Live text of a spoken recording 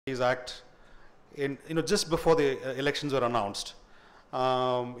Act in just before the elections were announced.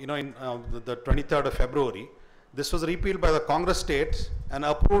 In the 23rd of February, this was repealed by the Congress state and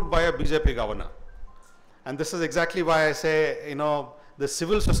approved by a BJP governor. And this is exactly why I say, the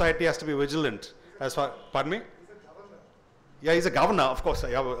civil society has to be vigilant as far. Pardon me? Yeah, he's a governor, of course.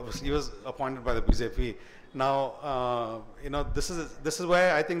 Yeah, he was appointed by the BJP. Now, this is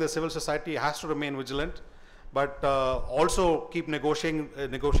where I think the civil society has to remain vigilant, but also keep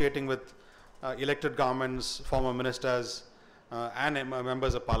negotiating with elected governments, former ministers, and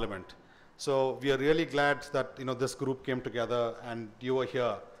members of parliament. So we are really glad that this group came together and you were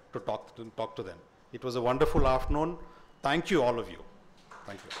here to talk to them. It was a wonderful afternoon. Thank you, all of you.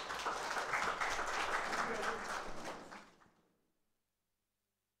 Thank you.